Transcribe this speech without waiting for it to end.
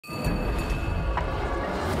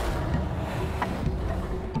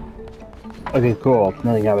Okay, cool.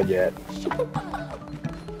 Nothing happened yet.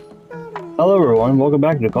 Hello everyone, welcome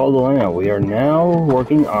back to COTL. We are now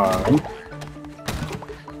working on...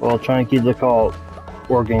 well, trying to keep the cult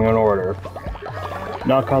working in order.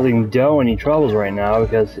 Not causing Doe any troubles right now,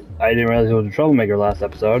 because I didn't realize he was a troublemaker last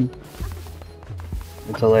episode.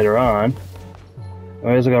 Until later on.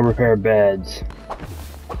 I also gotta repair beds.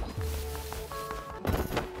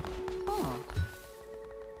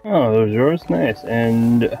 Oh, those yours? Nice.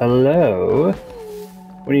 And hello?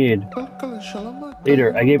 What do you need?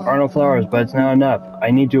 Leader, I gave Arnold flowers, but it's not enough.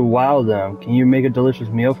 I need to wow them. Can you make a delicious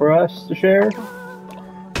meal for us to share?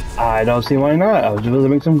 I don't see why not. I was just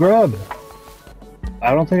make some grub.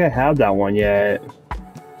 I don't think I have that one yet.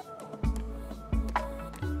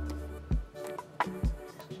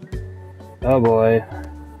 Oh boy.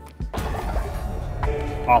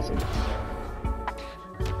 Awesome.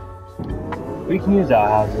 We can use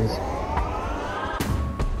outhouses.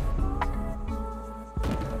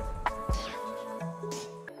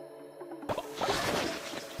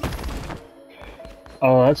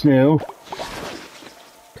 Oh, that's new.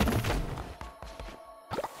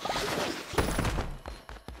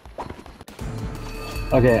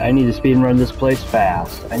 Okay, I need to speed run this place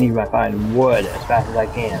fast. I need to find wood as fast as I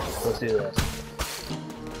can. Let's do this.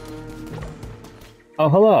 Oh,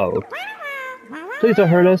 hello. Please don't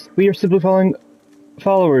hurt us. We are simply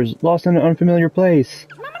followers, lost in an unfamiliar place.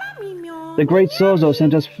 The great Sozo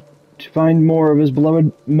sent us to find more of his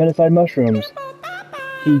beloved metaside mushrooms.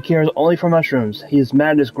 He cares only for mushrooms. His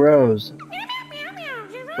madness grows.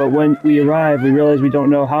 But when we arrive, we realize we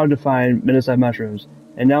don't know how to find metaside mushrooms,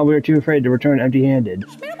 and now we are too afraid to return empty-handed.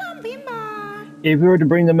 If we were to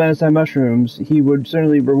bring the metaside mushrooms, he would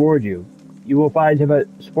certainly reward you. You will find him at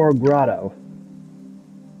Spore Grotto.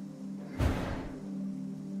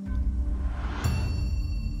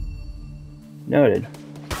 Noted.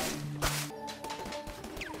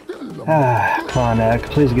 Connect,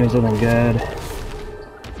 please give me something good.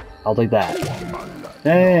 I'll take that.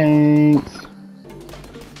 Thanks!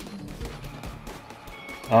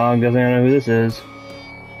 Oh, I'm guessing I know who this is.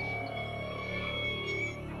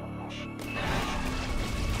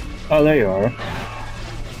 Oh, there you are.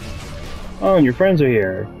 Oh, and your friends are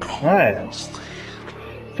here. Hi.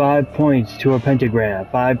 5 points to a pentagram.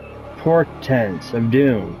 5 portents of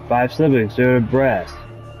doom. 5 siblings to a breast.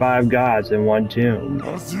 5 gods in 1 tomb.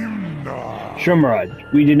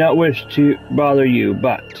 Shumarad, we did not wish to bother you,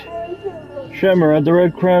 but... Shumarad, the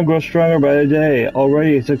Red Crown grows stronger by the day.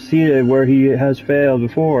 Already succeeded where he has failed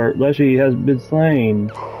before. Leshy has been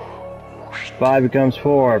slain. 5 becomes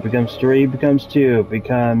 4, becomes 3, becomes 2,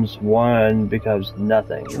 becomes 1, becomes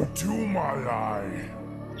nothing.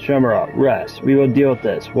 Shumarad, rest. We will deal with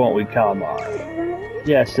this, won't we, Kalmar?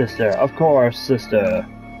 Yes, sister. Of course, sister.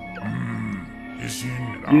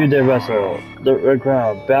 You, the vessel, the Red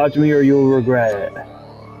Crown, bow to me or you will regret it.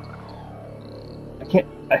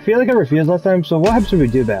 I feel like I refused last time, so what happens if we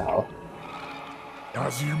do bow?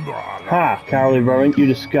 Ha, cowardly vermin, you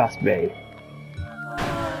disgust me.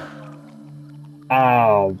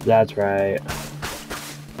 Oh, that's right.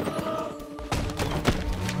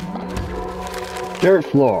 Dirt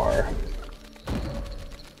floor.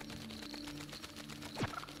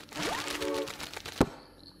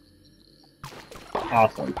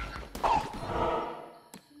 Awesome.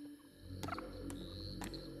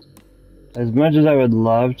 As much as I would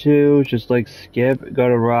love to, just like skip, go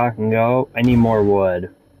to rock and go, I need more wood.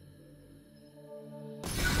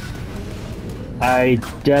 I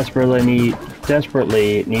desperately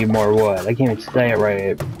need more wood. I can't even say it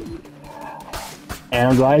right. And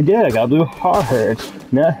I'm glad I did, I got a blue heart.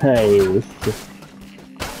 Nice.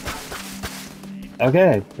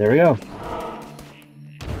 Okay, there we go.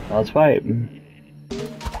 Let's fight.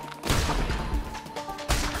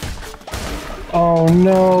 Oh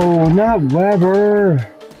no, not Weber!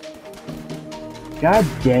 God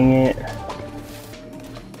dang it.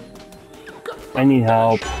 I need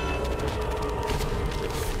help.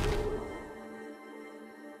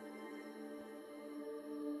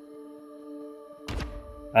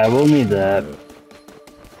 I will need that.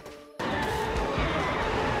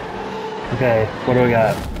 Okay, what do we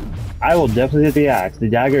got? I will definitely hit the axe. The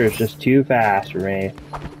dagger is just too fast for me.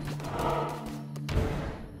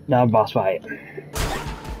 Now boss fight.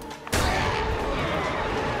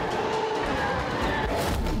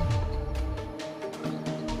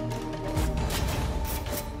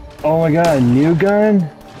 Oh my god, new gun?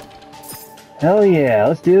 Hell yeah,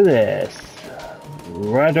 let's do this.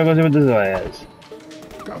 Right, I'll go see what this way is.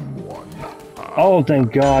 Oh,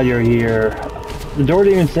 thank god you're here. The door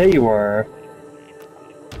didn't even say you were.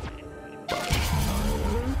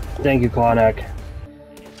 Thank you, Klonek.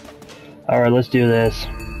 Alright, let's do this.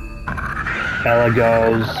 Ella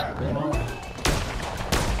goes.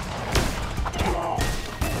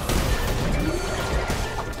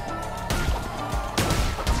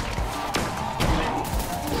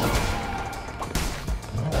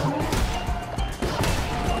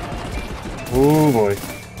 Oh boy.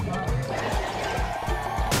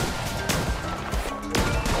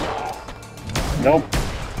 Nope.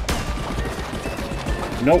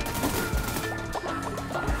 Nope.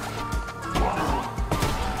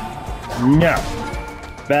 No.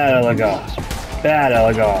 Bad Elagos. Bad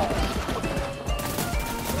Elagos.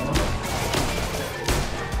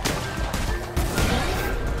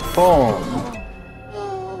 Boom.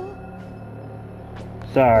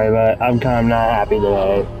 Sorry, but I'm kind of not happy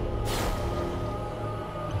today.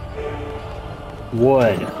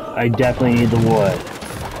 Wood. I definitely need the wood.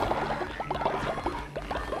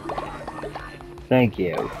 Thank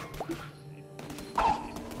you.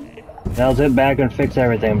 Now let's get back and fix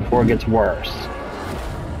everything before it gets worse.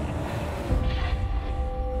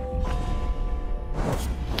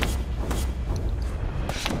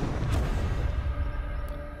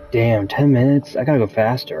 Damn, 10 minutes? I gotta go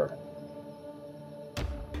faster.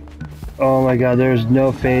 Oh my god, there's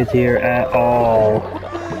no faith here at all.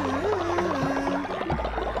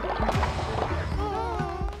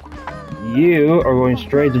 You are going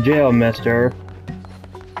straight to jail, mister.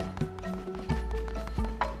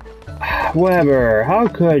 Weber, how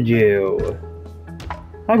could you?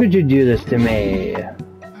 How could you do this to me?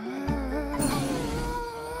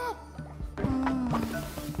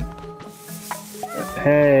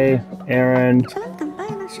 Hey, Aaron.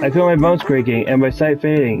 I feel my bones creaking and my sight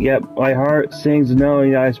fading. Yep, my heart sings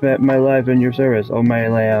knowing I spent my life in your service, oh my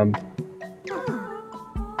lamb.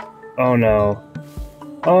 Oh no.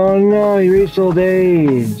 Oh no, you reached old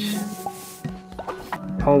age.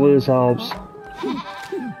 Hopefully this helps.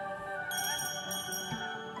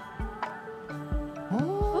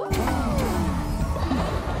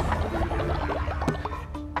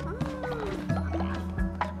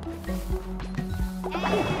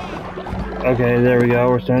 Okay, there we go.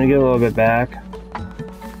 We're starting to get a little bit back.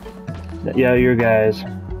 Yeah, your guys.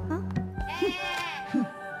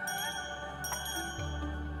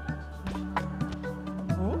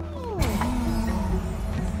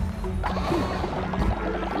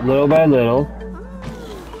 Little by little.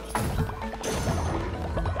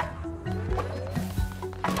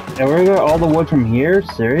 And we're gonna get all the wood from here?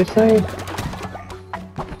 Seriously?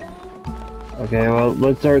 Okay, well,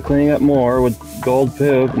 let's start cleaning up more with gold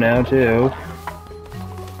poop now, too.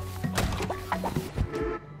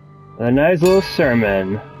 A nice little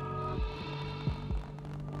sermon.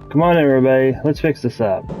 Come on, everybody. Let's fix this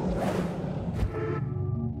up.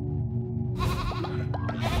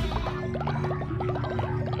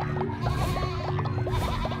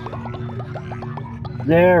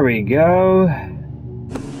 There we go.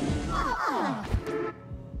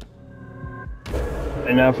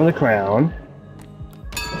 And now for the crown.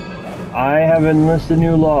 I have enlisted a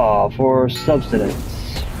new law for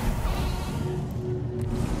subsistence.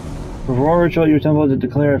 Perform a ritual at your temple to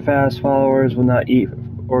declare a fast. Followers will not eat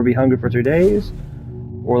or be hungry for 3 days.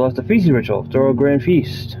 Or lost a feasting ritual. Throw a grand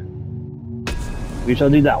feast. We shall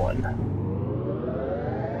do that one.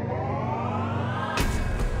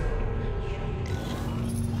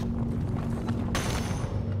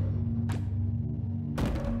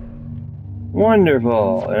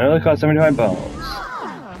 Wonderful. And it only cost 75 bones.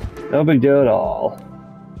 No big deal at all.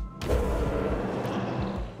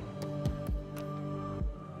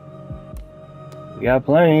 We got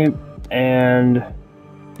plenty, and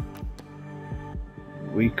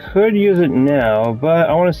we could use it now, but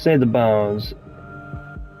I want to save the bones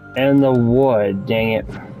and the wood, dang it.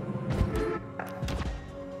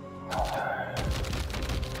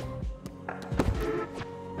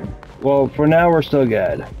 Well, for now we're still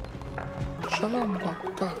good.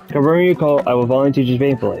 Confirming your call, I will volunteer you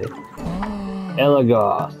faithfully.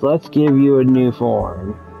 Elagos, let's give you a new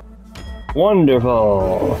form.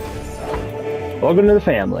 Wonderful. Welcome to the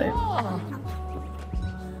family.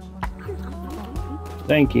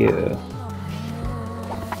 Thank you.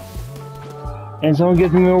 And someone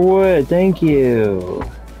gives me more wood. Thank you.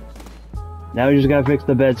 Now we just gotta fix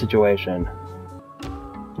the bed situation.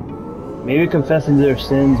 Maybe confessing their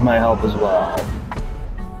sins might help as well.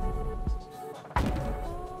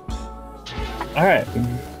 Alright,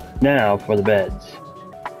 now for the beds.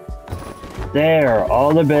 There,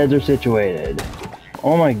 all the beds are situated.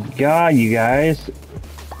 Oh my god, you guys.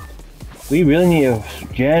 We really need a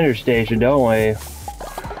janitor station, don't we?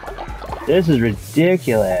 This is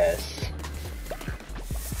ridiculous.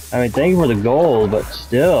 I mean, thank you for the gold, but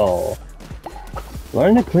still.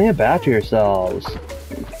 Learn to clean up after yourselves.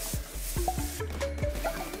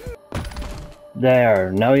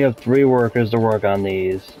 There, now we have 3 workers to work on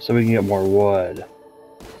these, so we can get more wood.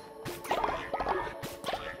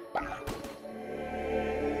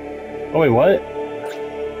 Oh wait, what?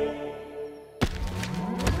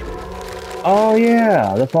 Oh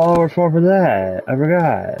yeah, the followers form for that. I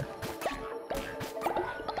forgot.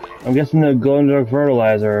 I'm guessing the glow in the dark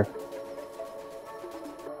fertilizer.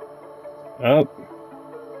 Oh.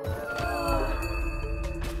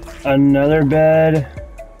 Another bed.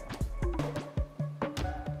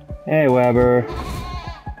 Hey Weber.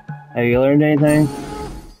 Have you learned anything?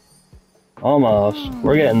 Almost.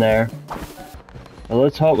 We're getting there. Well,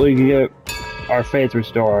 let's hope we can get our faith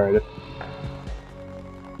restored.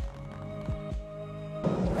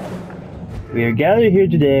 We are gathered here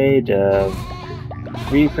today to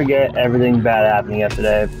forget everything bad happening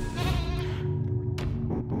yesterday.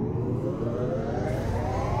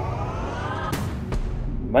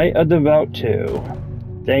 Might of Devout 2.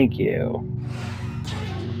 Thank you.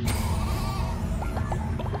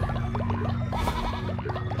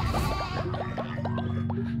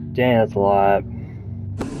 Dang, that's a lot.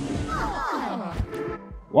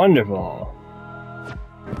 Wonderful.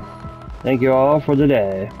 Thank you all for the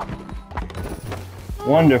day.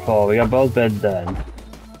 Wonderful, we got both beds done.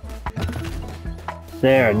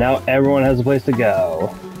 There, now everyone has a place to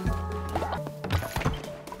go.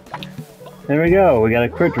 There we go, we got a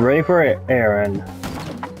crypt ready for Aaron.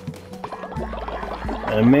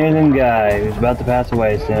 An amazing guy who's about to pass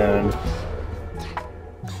away soon.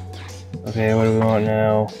 Okay, what do we want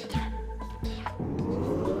now?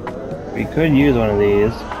 We could use one of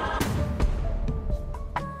these.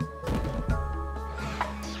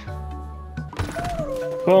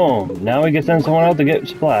 Boom! Now we can send someone out to get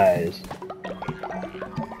supplies.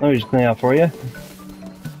 Let me just clean up for you.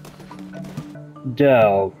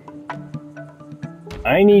 Doe.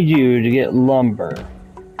 I need you to get lumber.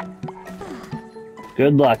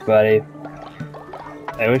 Good luck, buddy.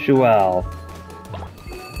 I wish you well.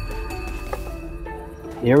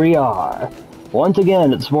 Here we are. Once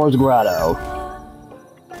again at S'mores Grotto.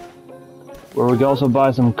 Where we can also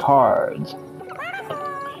buy some cards.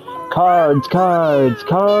 Cards, cards,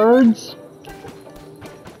 cards!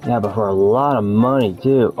 Yeah, but for a lot of money,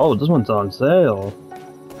 too. Oh, this one's on sale.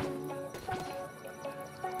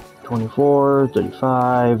 24,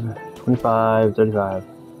 35, 25, 35.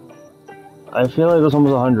 I feel like this one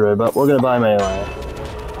was 100, but we're gonna buy them anyway.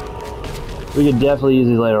 We could definitely use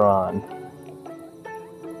these later on.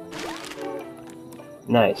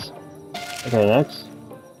 Nice. Okay, next.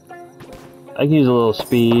 I can use a little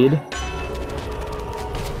speed.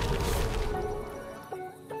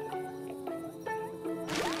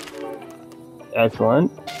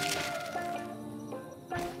 Excellent.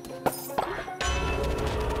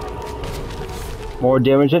 More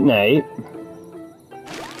damage at night.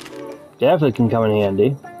 Definitely can come in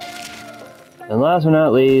handy. And last but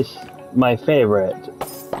not least, my favorite.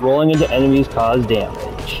 Rolling into enemies cause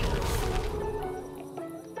damage.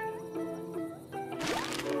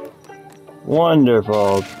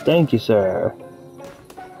 Wonderful. Thank you, sir.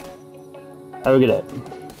 Have a good day.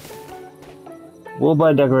 We'll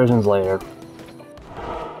buy decorations later.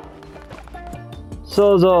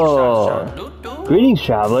 Sozo! Greetings,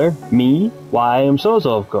 traveler. Me? Why, I am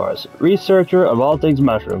Sozo, of course. Researcher of all things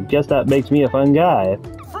mushroom. Guess that makes me a fun guy.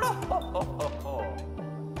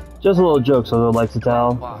 Just a little joke Sozo likes to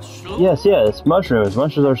tell. Yes, yes, mushrooms.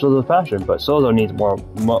 Mushrooms are Sozo's passion, but Sozo needs more.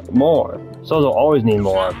 Sozo always needs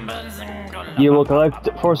more. You will collect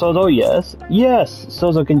for Sozo, yes? Yes!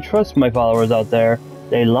 Sozo can trust my followers out there.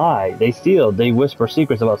 They lie, they steal, they whisper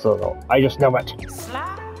secrets about Sozo. I just know it.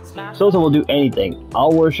 Sozo will do anything.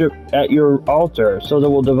 I'll worship at your altar. Sozo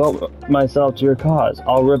will devote myself to your cause.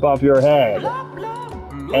 I'll rip off your head.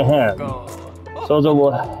 Ahem. Sozo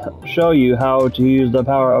will show you how to use the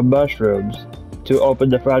power of mushrooms to open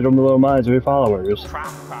the fragile little minds of your followers.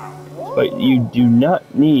 But you do not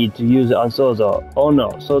need to use it on Sozo. Oh no,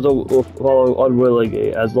 Sozo will follow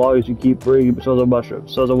unwillingly as long as you keep bringing Sozo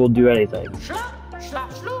mushrooms. Sozo will do anything.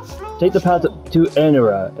 Take the path to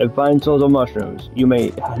Anura and find Sozo mushrooms. You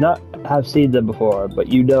may not have seen them before, but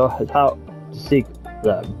you know how to seek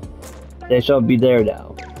them. They shall be there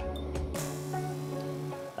now.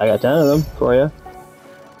 I got 10 of them for you.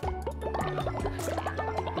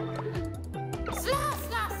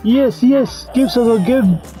 Yes, yes! Give Sozo, give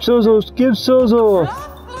Sozo, give Sozo!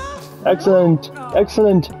 Excellent,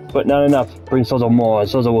 excellent, but not enough. Bring Sozo more.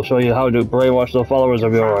 Sozo will show you how to brainwash the followers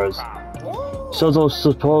of yours. Sozo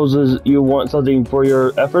supposes you want something for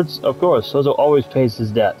your efforts? Of course, Sozo always pays his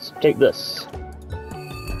debts. Take this.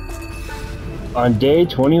 On day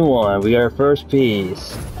 21, we got our first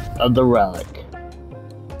piece of the relic.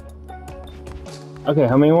 Okay,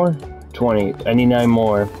 how many more? 20. I need 9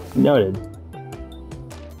 more. Noted.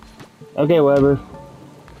 Okay, Weber.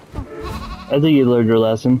 I think you learned your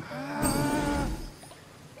lesson.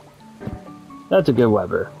 That's a good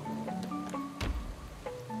Weber.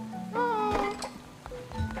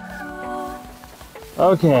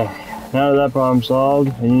 Okay, now that problem's solved,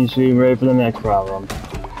 I need to be ready for the next problem.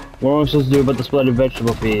 What am I supposed to do about the splattered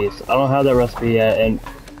vegetable piece? I don't have that recipe yet, and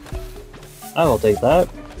I will take that.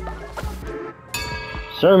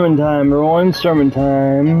 Sermon time, everyone, sermon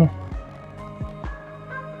time.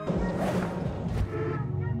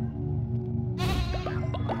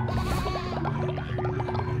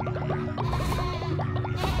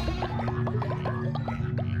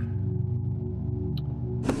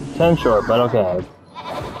 Ten short, but okay.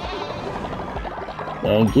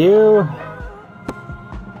 Thank you.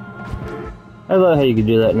 I love how you can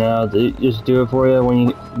do that now. They just do it for you when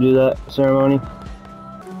you do that ceremony.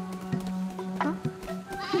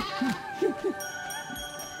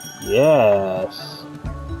 Yes.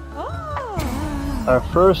 Our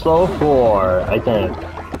first level 4, I think.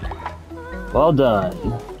 Well done.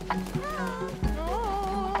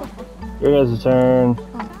 Your guys' turn.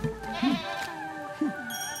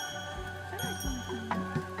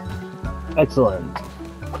 Excellent.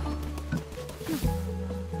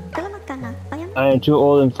 I am too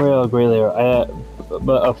old and frail, Grey Layer. I have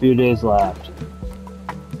but a few days left.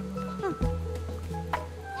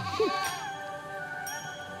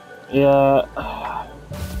 Yeah.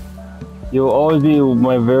 You will always be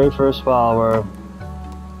my very first follower.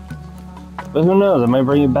 But who knows, I might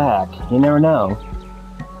bring you back. You never know.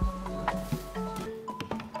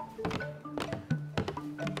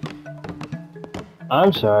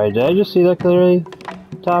 I'm sorry, did I just see that clearly?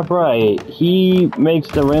 Top right, he makes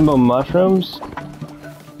the rainbow mushrooms?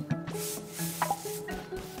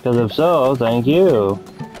 Because if so, thank you.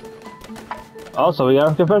 Also, we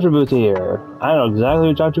got a confession booth here. I know exactly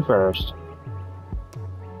who to talk to first.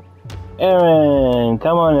 Aaron,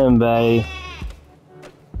 come on in, buddy.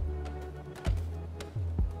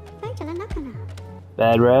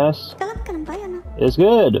 Bad rest? It's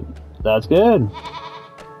good. That's good.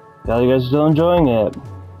 Glad you guys are still enjoying it.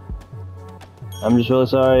 I'm just really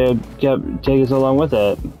sorry I kept taking so long with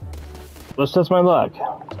it. Let's test my luck.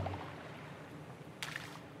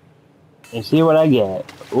 And see what I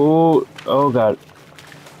get. Ooh, oh god.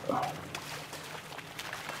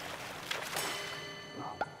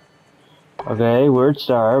 Okay, weird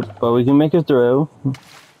start, but we can make it through.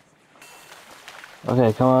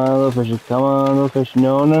 Okay, come on, little fish. Come on, little fish.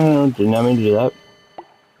 No, no, no, no. Did not mean to do that.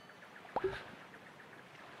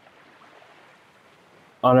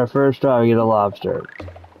 On our first try, we get a lobster.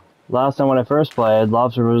 Last time when I first played,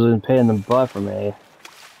 lobster was a pain in the butt for me.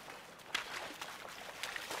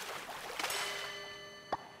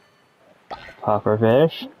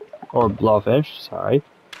 Pufferfish. Or blowfish, sorry.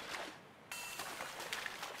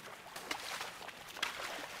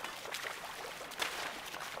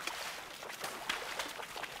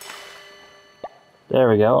 There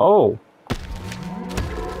we go. Oh!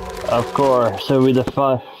 Of course, so we the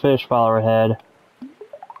fish follower head.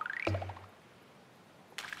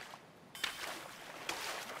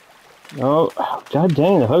 Oh, god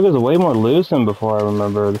dang, the hook is way more loose than before I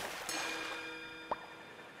remembered.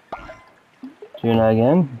 Tuna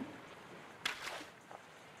again.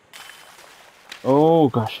 Oh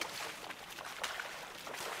gosh.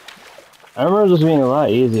 I remember this being a lot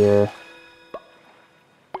easier.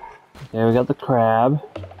 Okay, we got the crab.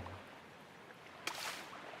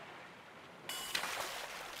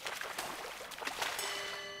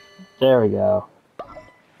 There we go.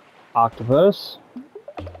 Octopus.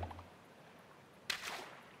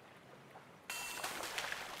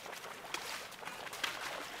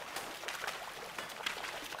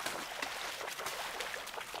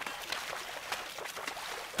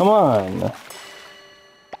 Come on.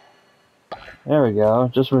 There we go.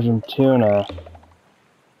 Just for some tuna.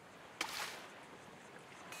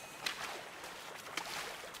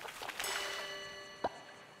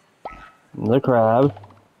 The crab.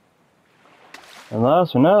 And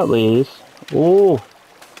last but not least, ooh.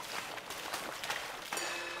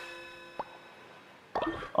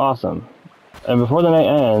 Awesome. And before the night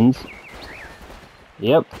ends,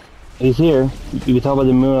 yep, he's here. You can tell by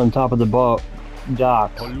the moon on top of the boat.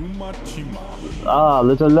 Dock. Ah,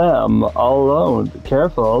 little lamb, all alone. Be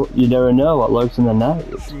careful, you never know what lurks in the night.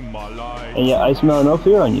 And yet I smell no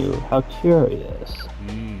fear on you. How curious.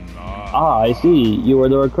 Ah, I see. You are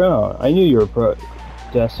the Lord Crown. I knew you were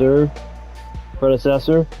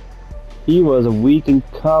predecessor. He was a weak and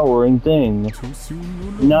cowering thing.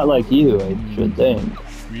 Not like you, I should think.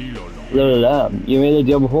 You made a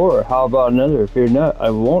deal before. How about another? Fear not. I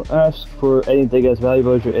won't ask for anything as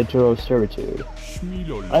valuable as your eternal servitude.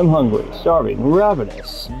 I'm hungry, starving,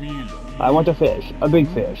 ravenous. I want a fish, a big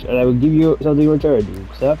fish, and I will give you something in return. Do you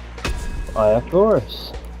accept? Why, of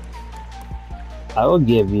course. I will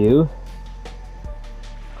give you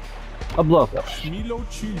a blowfish.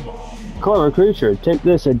 Clever creature, take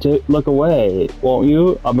this and look away, won't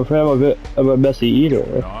you? I'm afraid I'm a bit of a messy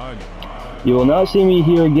eater. You will not see me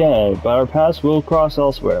here again, but our paths will cross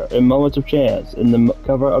elsewhere, in moments of chance, in the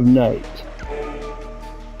cover of night.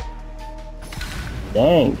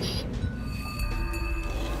 Thanks.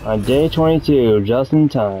 On day 22, just in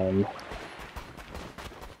time.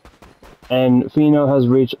 And Fino has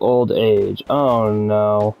reached old age. Oh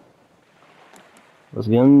no. Let's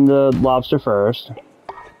give him the lobster first.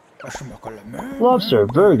 Lobster,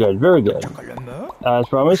 very good, very good. As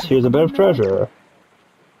promised, here's a bit of treasure.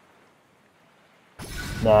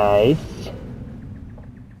 Nice.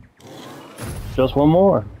 Just one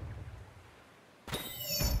more.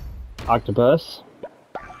 Octopus.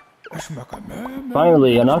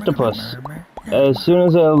 Finally, an octopus. As soon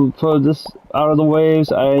as I put this out of the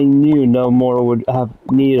waves, I knew no more would have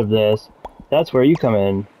need of this. That's where you come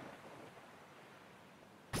in.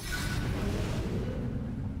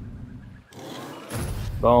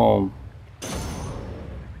 Boom.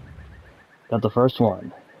 Got the first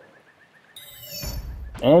one.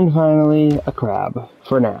 And finally, a crab.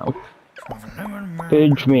 For now.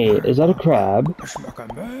 Pinch me. Is that a crab?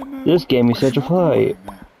 This gave me such a fright.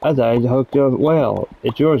 I thought I'd hooked a whale.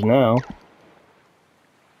 It's yours now.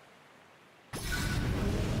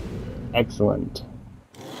 Excellent.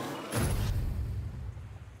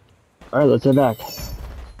 Alright, let's head back.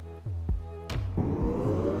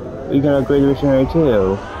 We can upgrade the missionary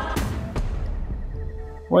too.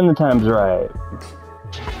 When the time's right.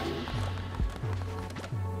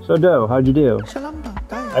 So Do, how'd you do?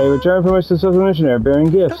 I returned from my successful missionary bearing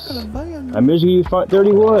gifts. I managed to give you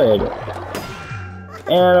 30 wood.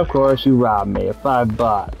 And of course you robbed me of $5.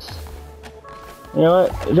 You know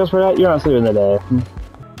what? Just for that, you're not sleeping today.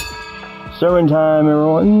 Sermon time,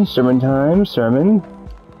 everyone. Sermon time. Sermon.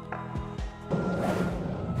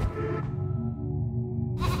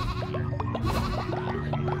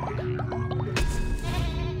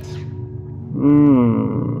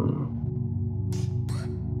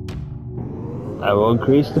 I will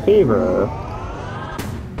increase the fever.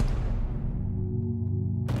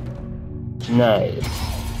 Nice.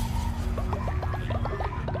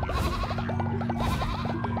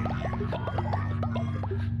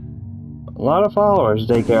 A lot of followers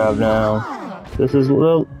to take care of now. This is a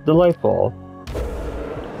little delightful.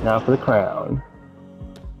 Now for the crown.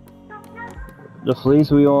 The fleece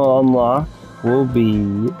we will unlock will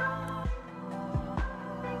be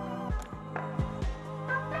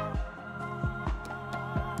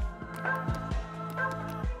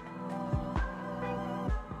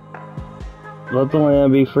let the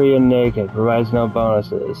land be free and naked, provides no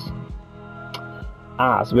bonuses.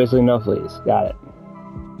 Ah, so basically no fleece. Got it.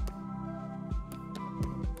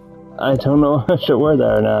 I don't know if I should wear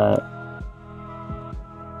that or not.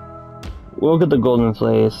 We'll get the golden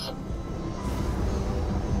fleece.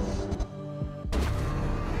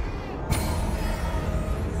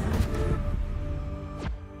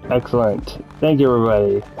 Excellent. Thank you,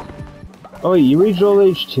 everybody. Oh, wait, you reached old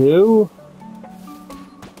age too?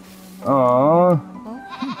 Aww.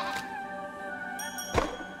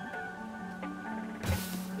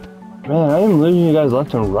 Man, I am losing you guys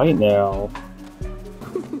left and right now.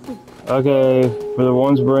 Okay, for the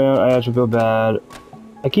ones Brian, I actually feel bad.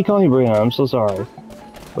 I keep calling you Brian, I'm so sorry.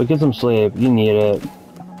 But get some sleep, you need it.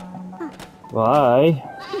 Well, I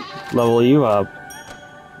level you up.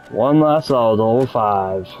 One last level,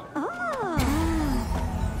 5.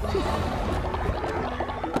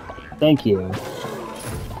 Thank you.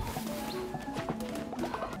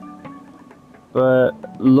 But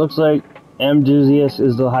looks like Enthusiast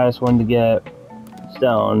is the highest one to get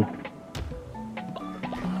stone.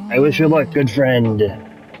 I wish you luck, good friend,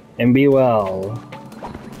 and be well.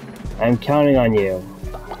 I'm counting on you.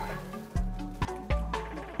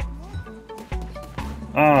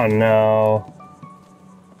 Oh no.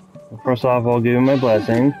 First off, I'll give you my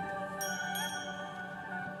blessing.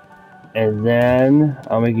 And then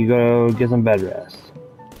I'll make you go get some bed rest.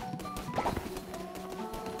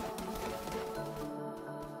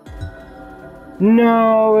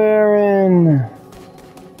 No, Aaron!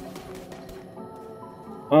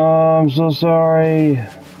 Oh, I'm so sorry.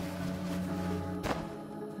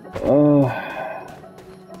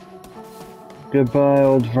 Goodbye,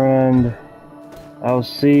 old friend. I'll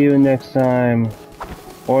see you next time.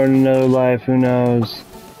 Or in another life, who knows.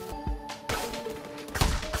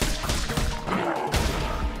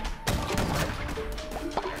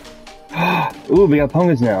 Ooh, we got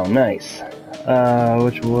pumpkins now. Nice.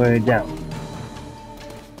 Which way down?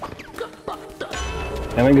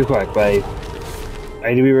 I make it quick, buddy. I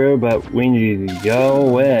hate to be rude, but we need to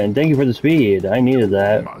go in. Thank you for the speed. I needed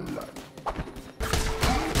that.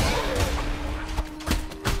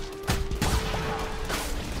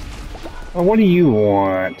 Oh, what do you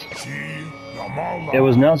want? It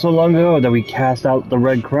was not so long ago that we cast out the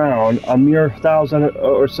Red Crown, a mere 1,000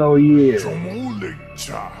 or so years.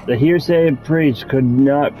 The hearsay preached could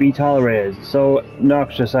not be tolerated. So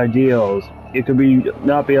noxious ideals, it could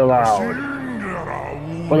not be allowed.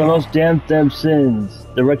 For the most damned them sins,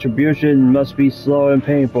 the retribution must be slow and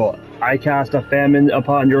painful. I cast a famine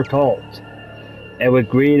upon your cult, and with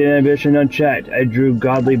greed and ambition unchecked, I drew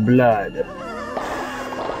godly blood.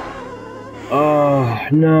 Oh,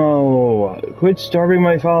 no. Quit starving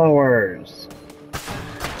my followers.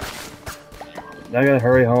 I gotta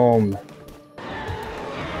hurry home.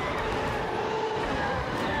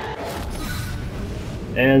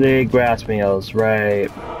 And they ate grass meals,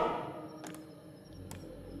 right.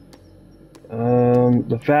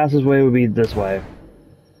 The fastest way would be this way.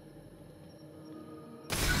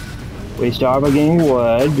 We start by getting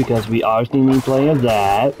wood, because we obviously need plenty of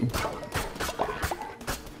that.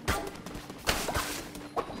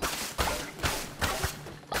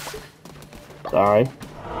 Sorry.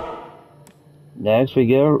 Next, we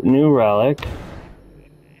get a new relic.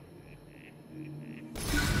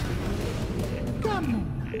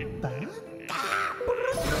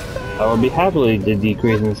 I will be happily to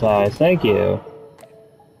decrease in size, thank you.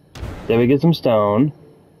 Then we get some stone.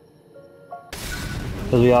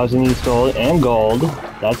 Because we obviously need gold and gold.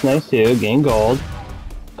 That's nice too, gain gold.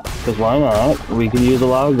 Because why not? We can use a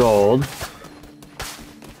lot of gold.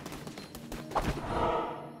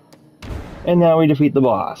 And now we defeat the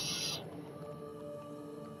boss.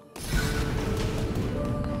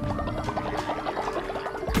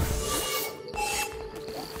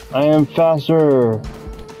 I am faster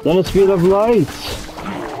than the speed of light.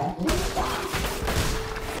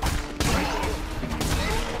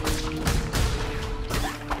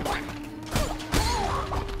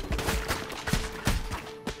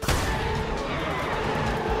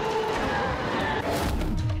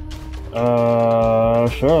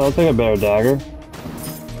 Sure, I'll take a better dagger.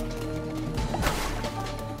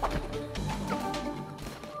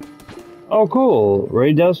 Oh, cool.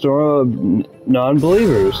 Raid down store of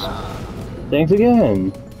non-believers. Thanks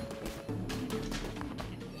again.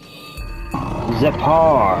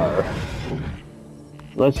 Zepar.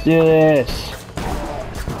 Let's do this.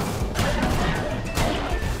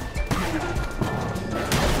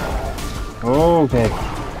 Okay.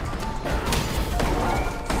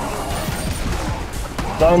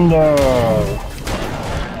 Thunder!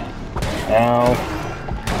 Ow.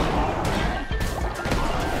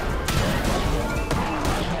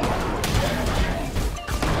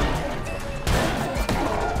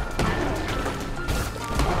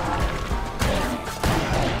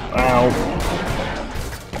 Ow.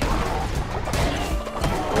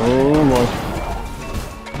 Oh boy.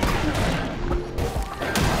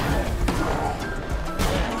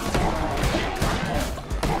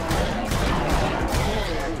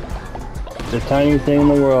 The tiny thing in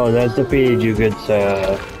the world has defeated you, good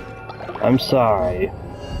sir. I'm sorry.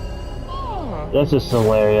 That's just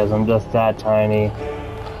hilarious, I'm just that tiny.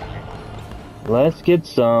 Let's get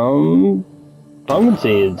some pumpkin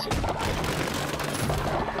seeds.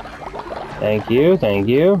 Thank you, thank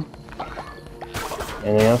you.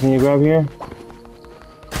 Anything else I need to grab here?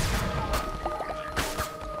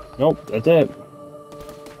 Nope, that's it.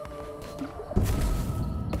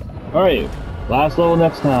 Alright. Last level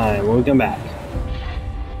next time when we come back.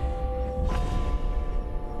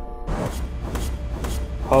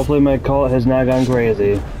 Hopefully my cult has not gone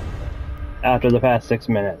crazy after the past 6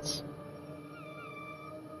 minutes.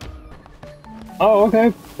 Oh,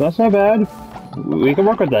 okay. That's not bad. We can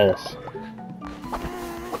work with this.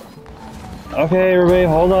 Okay, everybody,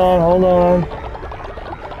 hold on, hold on.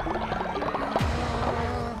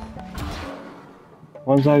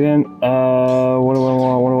 One second. What do I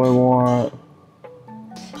want? What do I want?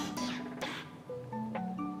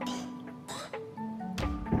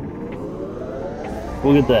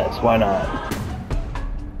 We'll get this, why not?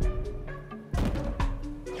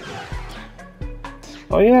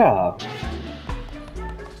 Oh yeah!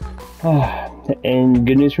 And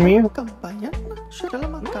good news from you?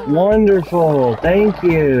 Wonderful, thank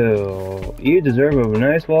you! You deserve a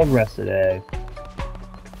nice well rest today.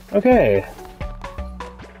 Okay.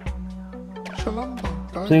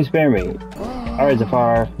 Please spare me. Alright,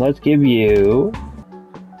 Zafar, let's give you...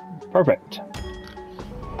 Perfect.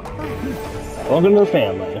 Welcome to the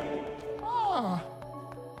family.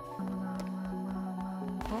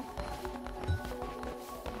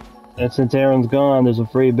 And since Aaron's gone, there's a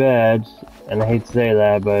free bed. And I hate to say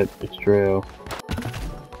that, but it's true.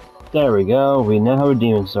 There we go, we now have a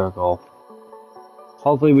demon circle.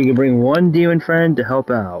 Hopefully we can bring one demon friend to help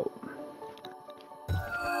out.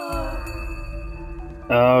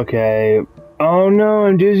 Okay. Oh no,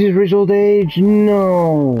 I'm Doozy's reached old age.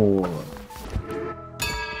 No.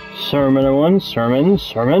 Sermon at one. Sermon.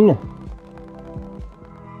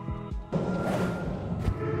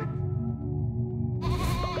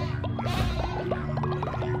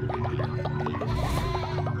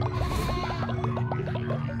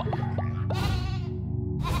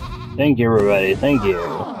 Thank you, everybody. Thank you.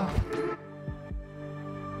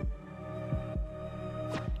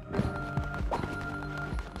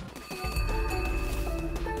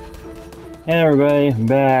 Hey everybody, I'm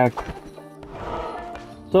back.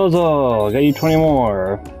 Zozo, I got you 20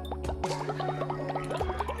 more.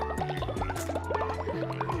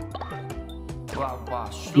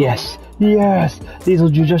 Yes, yes, these will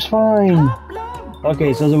do just fine.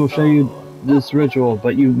 Okay, Zozo will show you this ritual,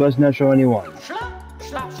 but you must not show anyone.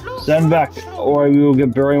 Stand back, or we will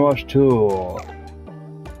get brainwashed too.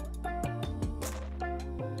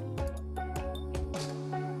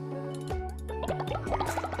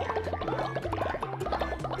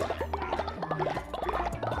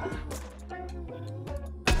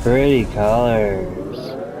 Pretty colors.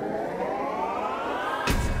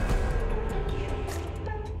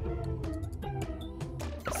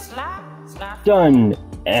 Done!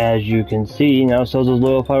 As you can see, now Sozo's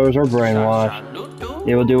loyal followers are brainwashed.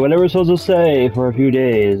 They will do whatever Sozo say for a few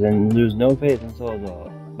days and lose no faith in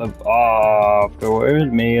Sozo. But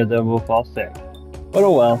afterwards, many of them will fall sick. But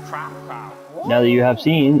oh well. Now that you have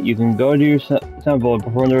seen, you can go to your temple and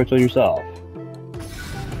perform the ritual yourself.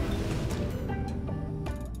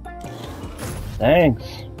 Thanks.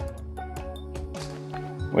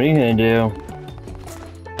 What are you gonna do?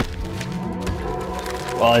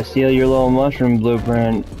 While I steal your little mushroom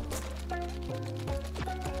blueprint.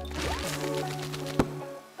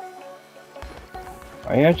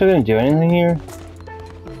 Are you actually gonna do anything here?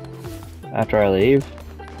 After I leave?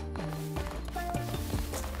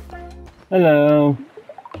 Hello.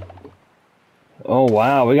 Oh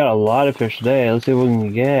wow, we got a lot of fish today. Let's see what we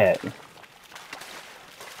can get.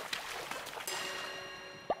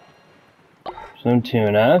 Some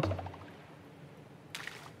tuna.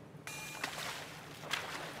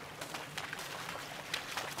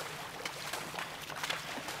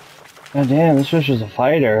 God damn, this fish is a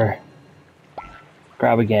fighter.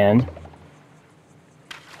 Grab again.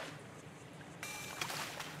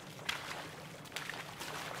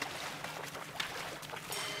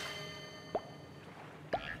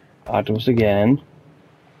 Octopus again.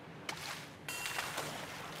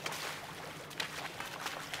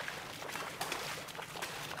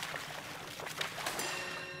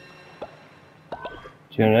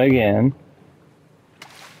 Tuna again.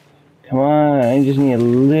 Come on, I just need a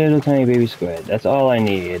little tiny baby squid. That's all I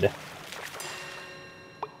need.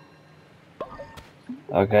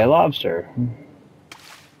 Okay, lobster.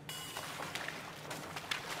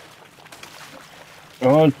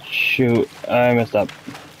 Oh shoot, I messed up.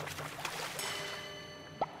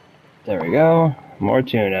 There we go. More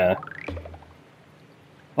tuna.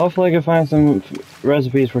 Hopefully I can find some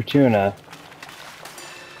recipes for tuna.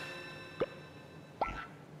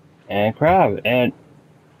 And crab, and...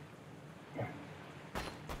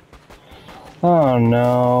 Oh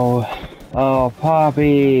no. Oh,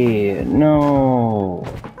 Poppy! No!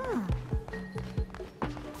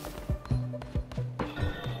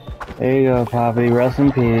 There you go, Poppy. Rest in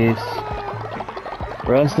peace.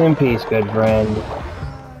 Rest in peace, good friend.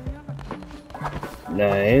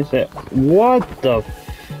 Nice. What the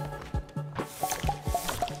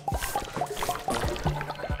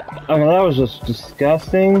Okay, that was just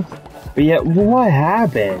disgusting. But yet, what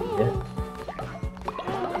happened?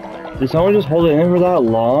 Did someone just hold it in for that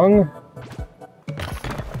long?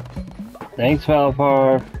 Thanks,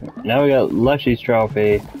 Falfar. Now we got Leshy's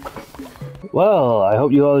trophy. Well, I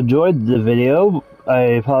hope you all enjoyed the video. I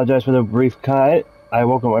apologize for the brief cut. I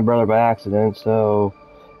woke up my brother by accident, so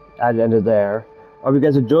I had to end it there. I hope you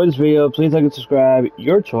guys enjoyed this video. Please like and subscribe.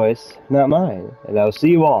 Your choice, not mine. And I'll see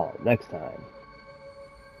you all next time.